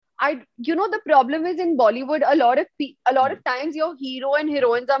the problem is in Bollywood, a lot of times your hero and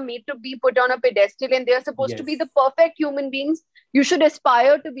heroines are made to be put on a pedestal, and they are supposed to be the perfect human beings. You should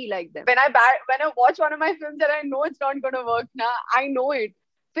aspire to be like them. When I watch one of my films and I know it's not going to work, I know it.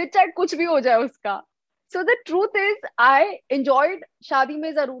 फिर चाहे कुछ भी हो जाए उसका. So the truth is, I enjoyed Shaadi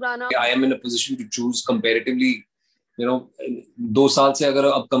Mein Zaroor Aana. I am in a position to choose comparatively. 2 साल से अगर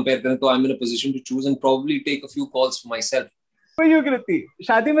अब compare करें तो I'm in a position to choose and probably take a few calls for myself. For you, Kriti,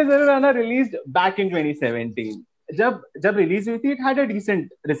 Shaadi Mein Zaroor Aana released back in 2017. जब release हुई थी, it had a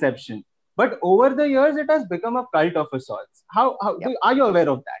decent reception. But over the years, it has become a cult of a sorts. Are you aware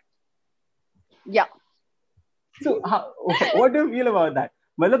of that? Yeah. So, what do you feel about that?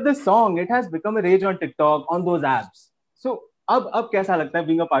 मतलब the song, it has become a rage on TikTok, on those apps. So, अब कैसा लगता है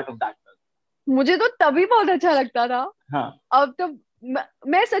being a part of that? मुझे तो तभी बहुत अच्छा लगता था. हाँ. अब तो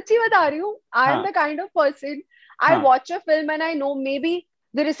मैं सच्ची बता रही हूँ. I am the kind of person. I watch a film and I know maybe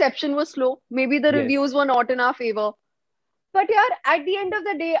the reception was slow, maybe the reviews were not in our favor. But yeah, at the end of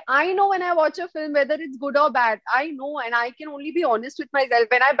the day, I know when I watch a film whether it's good or bad. I know, and I can only be honest with myself.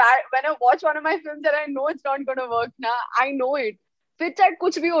 When I watch one of my films and I know it's not going to work, I know it. फिर चाहे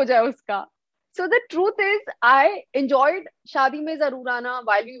कुछ भी हो जाए उसका. So the truth is, I enjoyed Shaadi Mein Zaroor Aana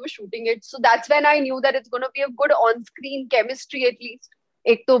while we were shooting it. So that's when I knew that it's going to be a good on-screen chemistry at least.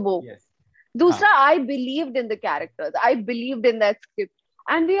 एक तो वो. Yes. Dusra, I believed in the characters. I believed in that script.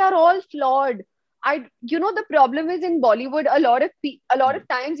 And we are all flawed. The problem is in Bollywood, a lot of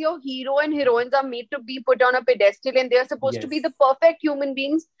times your hero and heroines are made to be put on a pedestal, and they are supposed to be the perfect human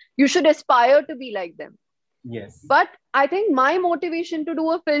beings. You should aspire to be like them. Yes. But I think my motivation to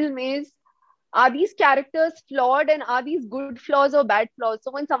do a film is, are these characters flawed, and are these good flaws or bad flaws?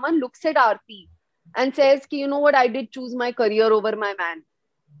 So when someone looks at Aarti and says, you know what, I did choose my career over my man.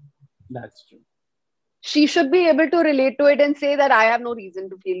 That's true. She should be able to relate to it and say that I have no reason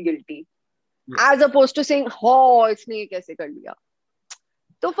to feel guilty. Yes. As opposed to saying, इसने ये कैसे कर लिया.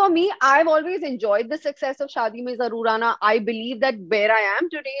 So for me, I've always enjoyed the success of Shaadi Mein Zaroor Aana. I believe that where I am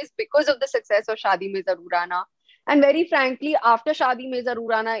today is because of the success of Shaadi Mein Zaroor Aana. And very frankly, after Shaadi Mein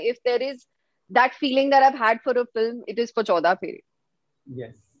Zaroor Aana, if there is that feeling that I've had for a film, it is for Chauda Fere.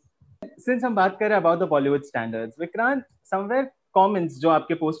 Yes. Since हम बात कर रहे हैं about the Bollywood standards, Vikrant, somewhere comments जो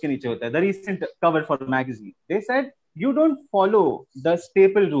आपके post के नीचे होता है, the recent cover for the magazine, they said you don't follow the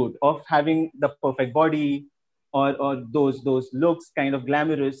staple route of having the perfect body or those looks kind of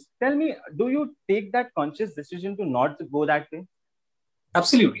glamorous. Tell me, do you take that conscious decision to not go that way?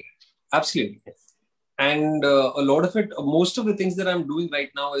 Absolutely. Yes. And a lot of it, most of the things that I'm doing right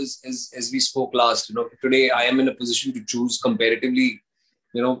now is as we spoke last, today I am in a position to choose comparatively.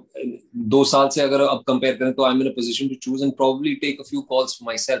 2 साल से अगर अब compare करें तो I'm in a position to choose and probably take a few calls for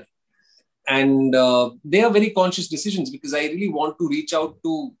myself. And they are very conscious decisions because I really want to reach out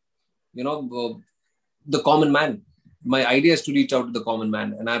to, the common man. My idea is to reach out to the common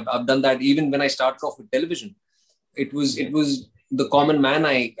man. And I've done that even when I started off with television. It was the common man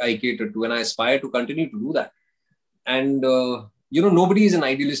I catered to, and I aspire to continue to do that. And, nobody is an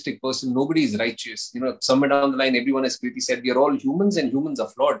idealistic person. Nobody is righteous. Somewhere down the line, everyone, as Kriti said, we are all humans and humans are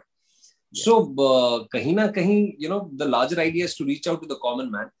flawed. Yes. So, kahin na kahin, the larger idea is to reach out to the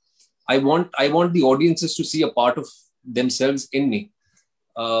common man. I want the audiences to see a part of themselves in me.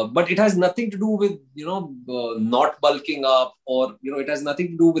 But it has nothing to do with, not bulking up or, it has nothing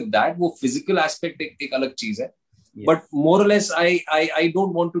to do with that. वो physical aspect एक अलग चीज है. Yes. But more or less, I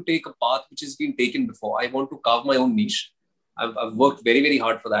don't want to take a path which has been taken before. I want to carve my own niche. I've worked very, very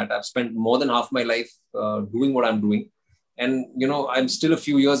hard for that. I've spent more than half my life doing what I'm doing. And, I'm still a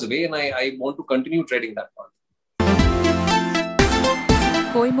few years away and I want to continue treading that path.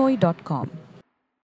 Koimoi.com